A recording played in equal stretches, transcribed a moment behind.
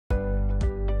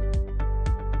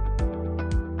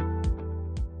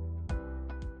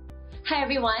Hi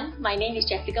everyone, my name is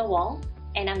Jessica Wong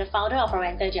and I'm the founder of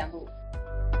Oriental Jammu.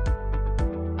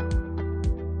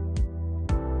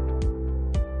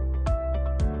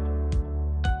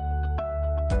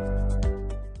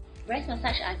 Breast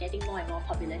massage are getting more and more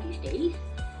popular these days,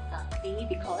 mainly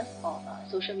because of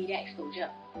social media exposure.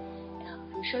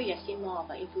 I'm sure you have seen more of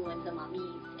influencer mummies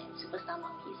and superstar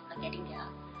mummies are getting their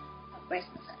breast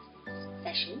massage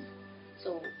sessions.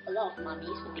 So a lot of mummies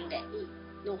would think that, hey,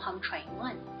 no harm trying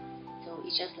one. So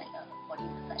it's just like a body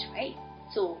massage, right?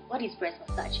 So what is breast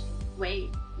massage?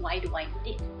 Why do I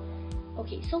need it?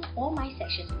 Okay, so all my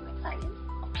sessions with my clients,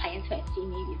 or clients who have seen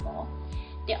me before,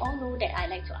 they all know that I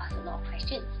like to ask a lot of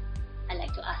questions. I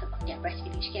like to ask about their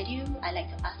breastfeeding schedule. I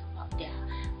like to ask about their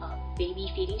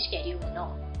baby feeding schedule and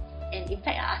all. And in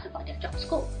fact, I ask about their job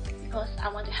scope because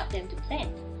I want to help them to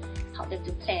plan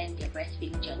their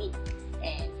breastfeeding journey,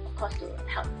 and of course to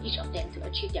help each of them to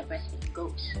achieve their breastfeeding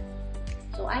goals.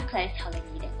 So I have clients telling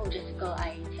me that, oh Jessica, I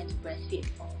intend to breastfeed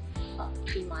for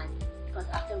 3 months because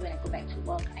after when I go back to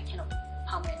work, I cannot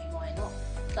pump anymore and all.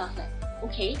 So I was like,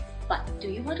 okay, but do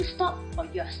you want to stop, or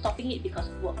you are stopping it because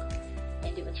of work?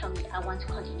 And they will tell me, I want to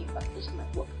continue, but this is my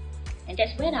work. And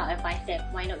that's when I'll advise them,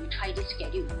 why not you try this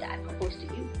schedule that I propose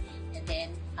to you, and then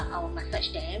I will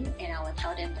massage them and I will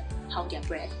tell them that how their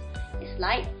breast is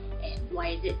like and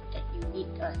why is it that you need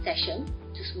a session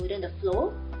to smoothen the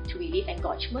flow, to relieve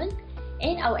engorgement,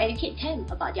 and I will educate them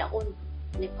about their own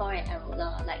nipple and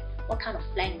areola, like what kind of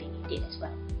flank they need it as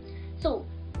well. So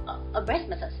a breast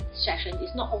massage session is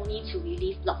not only to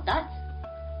relieve blocked ducts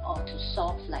or to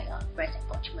solve like breast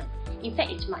engorgement. In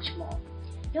fact, it's much more.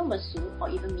 Your masseuse, or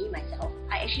even me myself,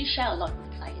 I actually share a lot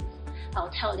with clients. I'll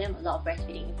tell them a lot of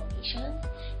breastfeeding information.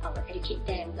 I will educate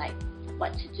them like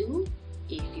what to do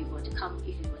if you were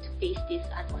to face these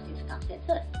unforeseen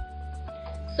circumstances.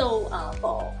 So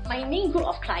for my main group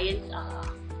of clients are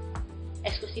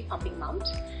exclusive pumping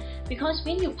moms, because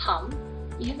when you pump,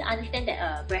 you have to understand that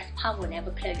a breast pump will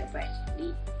never clear your breast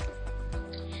fully.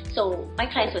 So my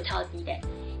clients will tell me that,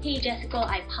 hey Jessica,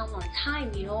 I pump on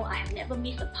time, I have never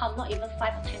missed a pump, not even 5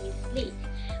 or 10 minutes late.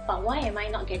 But why am I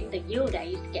not getting the yield that I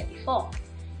used to get before?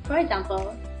 For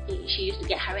example, she used to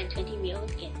get 120 mils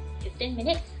in 15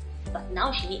 minutes, but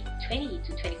now she needs 20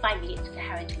 to 25 minutes to get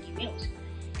 120 mils.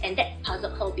 And that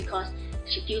puzzled her because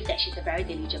she feels that she's a very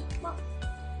diligent mom.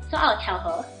 So I'll tell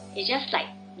her, it's just like,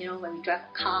 when we drive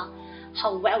a car,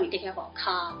 how well we take care of our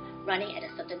car, running at a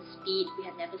certain speed, we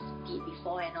have never speed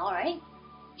before and all, right?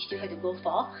 You still have to go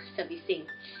for servicing,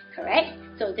 correct?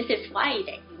 So this is why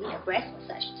that you need a breast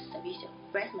massage to service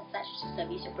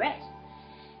your breast.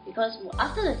 Because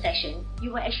after the session,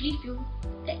 you will actually feel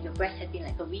that your breast has been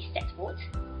like a reset mode,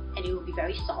 and it will be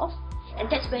very soft. And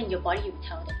that's when your body will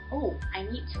tell that, oh, I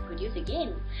need to produce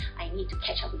again, I need to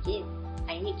catch up again,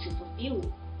 I need to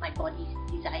fulfill my body's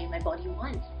desire, my body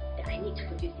wants that I need to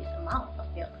produce this amount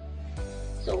of milk.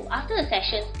 So after the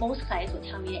sessions, most clients will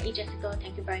tell me that, hey Jessica,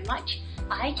 thank you very much,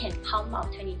 I can pump out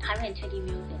 120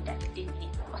 mils in that 15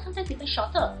 minutes, or sometimes even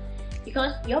shorter,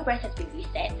 because your breast has been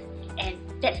reset, and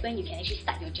that's when you can actually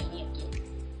start your journey again.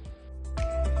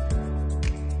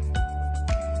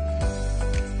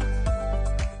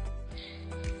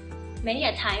 Many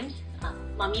a times,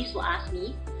 mummies will ask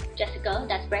me, Jessica,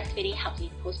 does breastfeeding help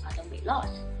in postpartum weight loss?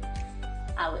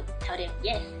 I would tell them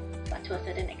yes, but to a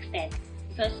certain extent,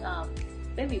 because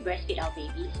when we breastfeed our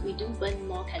babies, we do burn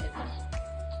more calories.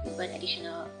 We burn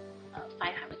additional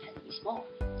 500 calories more.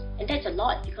 And that's a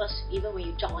lot, because even when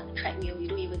you jog on the treadmill, you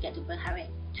don't even get to burn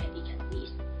 120 calories.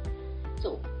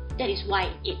 So that is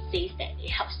why it says that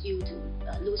it helps you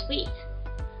to lose weight.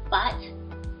 But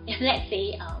if let's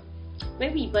say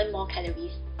when we burn more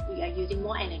calories, we are using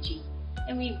more energy,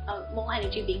 and more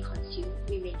energy being consumed,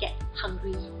 we may get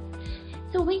hungry.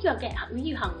 So when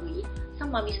you're hungry,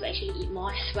 some mummies will actually eat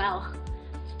more as well.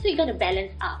 So you got to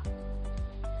balance up.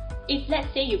 If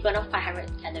let's say you burn off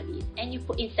 500 calories and you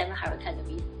put in 700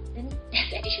 calories, then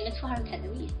that's additional 200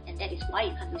 calories, and that is why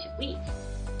you can't lose your weight.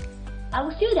 I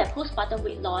would feel that postpartum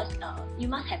weight loss, you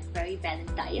must have a very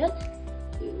balanced diet.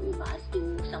 You must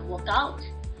do some workout,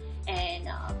 and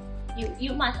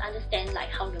you must understand like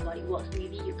how your body works.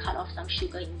 Maybe you cut off some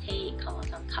sugar intake, cut off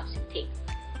some carbs intake.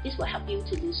 This will help you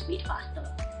to lose weight faster.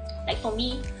 Like for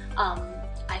me,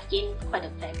 I've gained quite a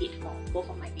fair bit for both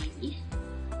of my babies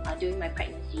during my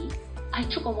pregnancy. I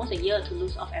took almost a year to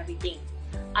lose off everything.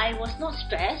 I was not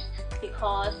stressed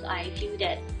because I feel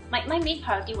that my main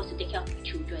priority was to take care of my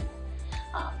children.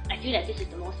 I feel that this is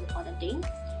the most important thing.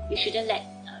 You shouldn't let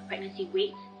pregnancy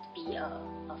weight be a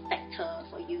factor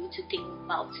for you to think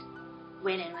about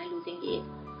when am I losing it,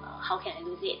 how can I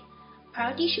lose it.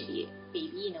 Priority should be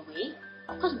baby in a way,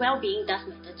 Of course, well-being does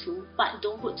matter too, but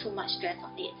don't put too much stress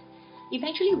on it.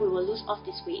 Eventually, we will lose off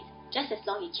this weight, just as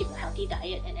long as you keep a healthy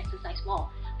diet and exercise more.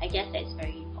 I guess that's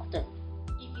very important.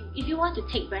 If you want to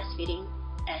take breastfeeding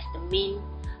as the main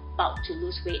bulk to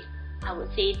lose weight, I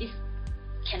would say this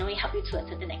can only help you to a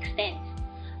certain extent.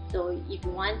 So if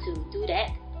you want to do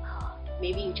that,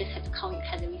 maybe you just have to count your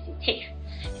calories you take,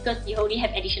 because you only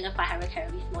have additional 500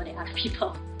 calories more than other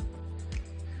people.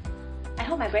 I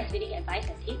hope my breastfeeding advice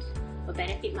and tips will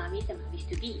benefit mummies and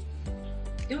mummies-to-be.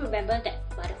 Do remember that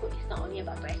motherhood is not only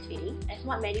about breastfeeding. As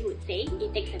what many would say,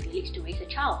 it takes a village to raise a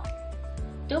child.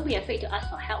 Don't be afraid to ask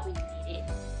for help when you need it.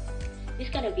 This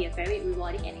is going to be a very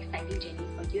rewarding and exciting journey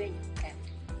for you and your